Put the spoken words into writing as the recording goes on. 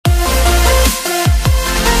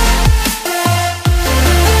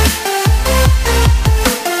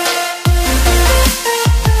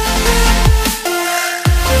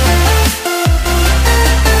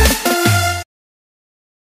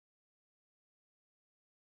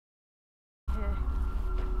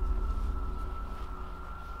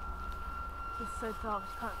so dark,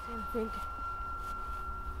 you can't see anything.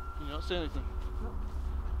 Can you not see anything? Nope.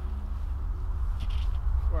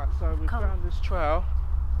 Right, so we found this trail.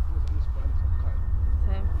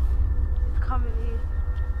 Same. It's currently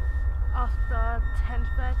after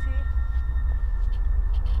 10:30.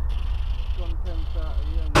 It's gone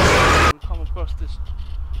 10:30 and we've come across this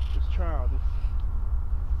trail.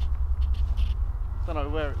 Don't know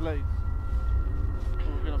where it leads, but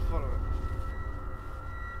we're going to follow it.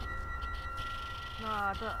 No,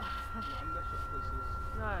 I don't.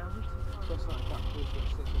 No, I'm just That's not that close, but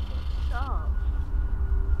it's Shut up.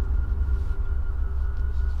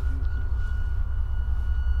 This is beautiful.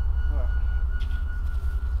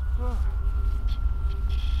 Right.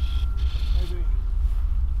 Maybe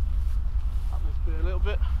up this bit a little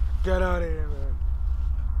bit. Get out of here, man.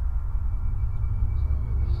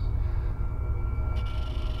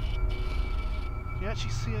 Can you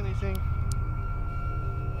actually see anything?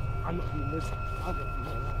 I'm not even listening. I don't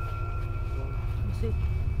know. You see?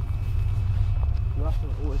 You have to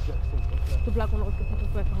always get things. The black one always gets into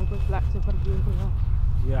black and goes black, so for the blue one now.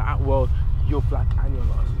 Yeah, well, you're black and you're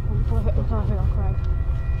lost. I'm crying.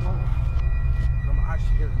 I'm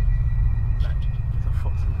actually hearing, like, there's a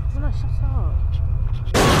fox in there. Well, no, shut up.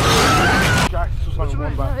 I actually saw something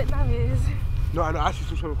one back. Now it is. No, I actually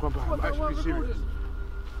saw something one back. I'm actually being serious.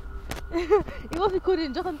 It was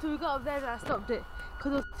recording just until we got up there and I stopped it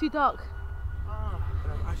because it was too dark.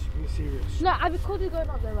 I'm actually being serious. No, I recorded going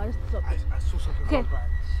up there, but I just stopped. I saw something one back.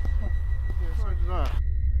 Yeah, so did I.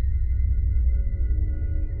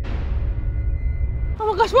 Oh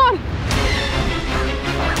my gosh, run!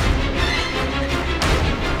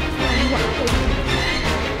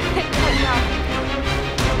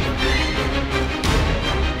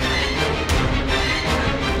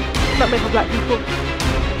 Not made for black people.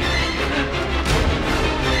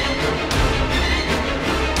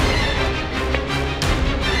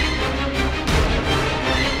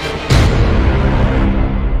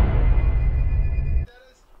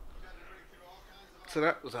 So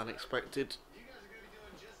that was unexpected.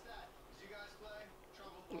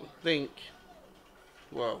 I think,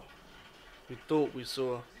 well, we thought we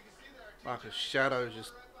saw like a shadow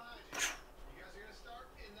just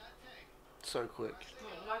so quick.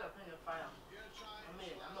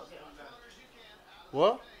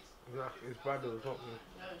 What? Exactly, it's bad though, it's not me.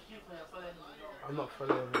 I'm not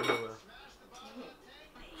following him anywhere.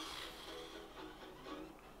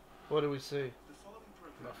 What do we see?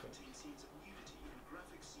 Nothing.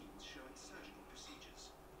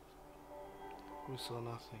 We saw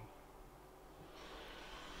nothing.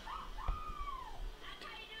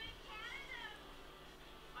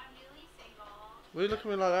 What are you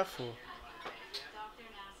looking at me like that for?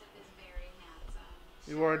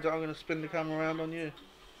 You worried that I'm going to spin the camera around on you?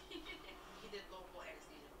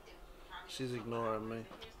 She's ignoring me.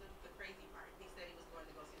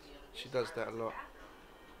 She does that a lot.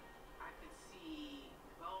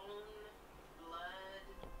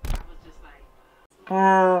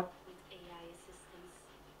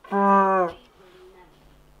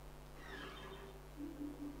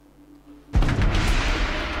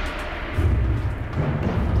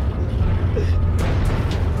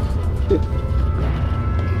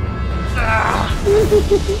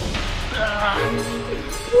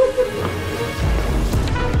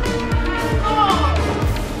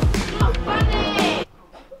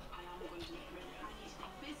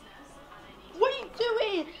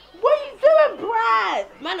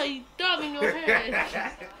 Man, are you dumb in your head?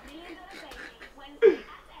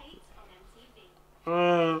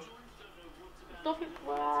 Stop it,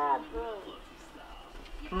 Brad, bro.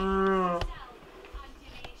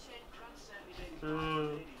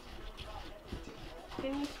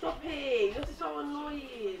 Can you stop it? You're so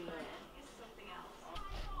annoying.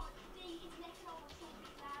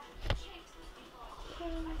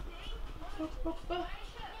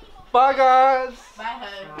 Bye guys! Bye,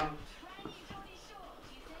 home.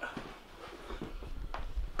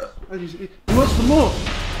 You want some more?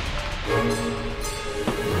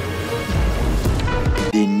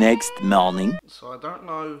 The next morning. So I don't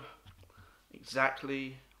know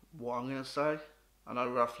exactly what I'm going to say. I know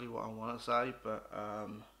roughly what I want to say, but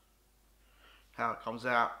how it comes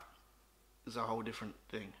out is a whole different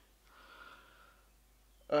thing.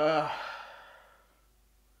 The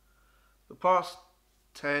past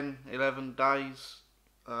 10, 11 days,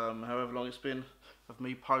 however long it's been, of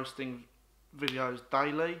me posting videos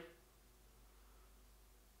daily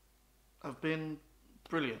have been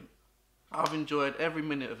brilliant. I've enjoyed every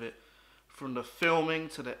minute of it, from the filming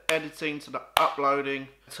to the editing to the uploading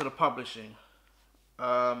to the publishing.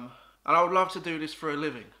 And I would love to do this for a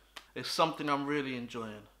living. It's something I'm really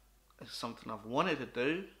enjoying. It's something I've wanted to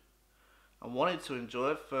do. I wanted to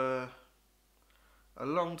enjoy for a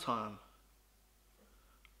long time,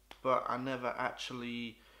 but I never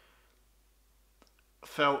actually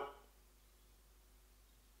felt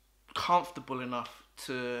comfortable enough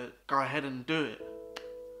to go ahead and do it.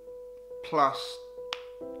 Plus,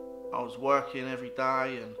 I was working every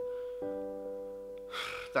day, and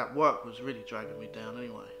that work was really dragging me down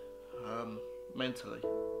anyway, mentally.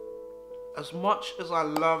 As much as I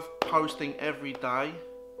love posting every day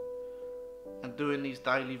and doing these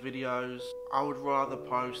daily videos, I would rather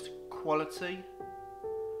post quality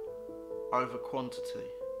over quantity.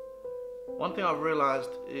 One thing I've realised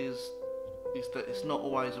is that it's not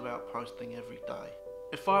always about posting every day.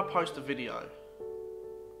 If I post a video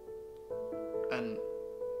and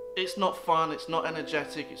it's not fun, it's not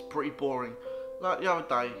energetic, it's pretty boring. Like the other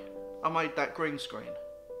day, I made that green screen.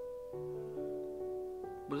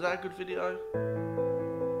 Was that a good video?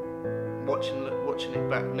 Watching it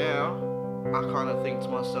back now, I kind of think to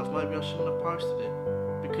myself, maybe I shouldn't have posted it,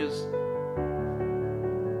 because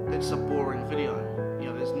it's a boring video. You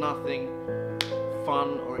know, there's nothing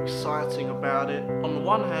fun or exciting about it. On the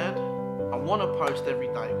one hand, I want to post every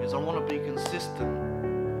day because I want to be consistent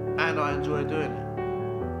and I enjoy doing it.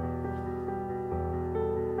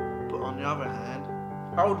 But on the other hand,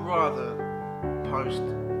 I would rather post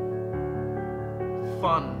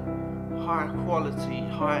fun, high quality,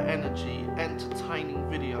 high energy, entertaining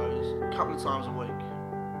videos a couple of times a week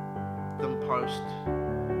than post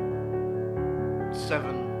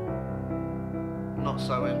 7 not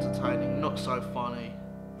so entertaining, not so funny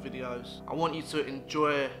videos. I want you to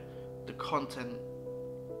enjoy the content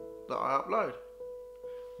that I upload.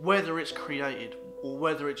 Whether it's created or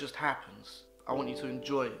whether it just happens, I want you to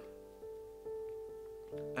enjoy it.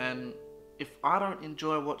 And if I don't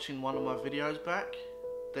enjoy watching one of my videos back,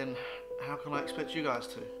 then how can I expect you guys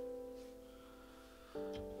to?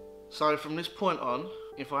 So from this point on,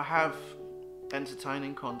 if I have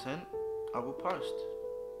entertaining content, I will post.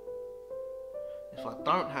 If I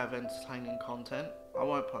don't have entertaining content, I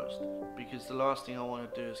won't post, because the last thing I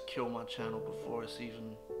want to do is kill my channel before it's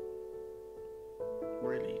even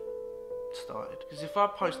really started. Because if I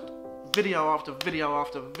post video after video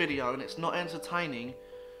after video and it's not entertaining,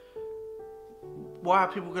 why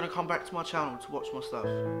are people going to come back to my channel to watch my stuff?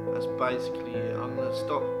 That's basically it. I'm going to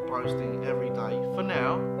stop posting every day for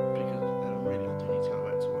now, because really I do need to go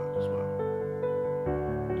back to work as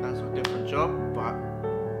well. That's a different job, but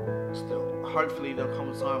still. Hopefully there'll come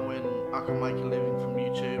a time when I can make a living from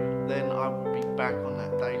YouTube. Then I will be back on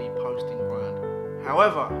that daily posting grind.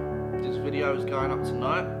 However, this video is going up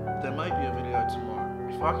tonight. There may be a video tomorrow.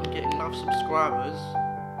 If I can get enough subscribers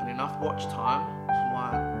and enough watch time for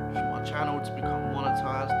my channel to become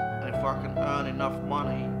monetized, and if I can earn enough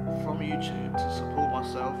money from YouTube to support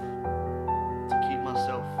myself, to keep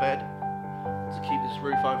myself fed, to keep this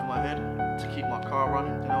roof over my head, to keep my car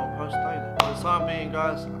running, then I'll post daily. For the time being,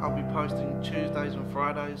 guys, I'll be posting Tuesdays and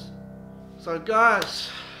Fridays. So guys,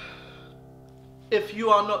 if you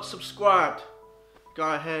are not subscribed,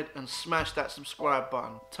 go ahead and smash that subscribe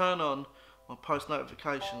button. Turn on my post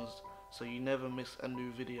notifications so you never miss a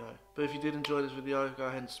new video. But if you did enjoy this video, go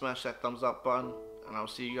ahead and smash that thumbs up button, and I'll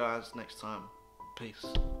see you guys next time. Peace.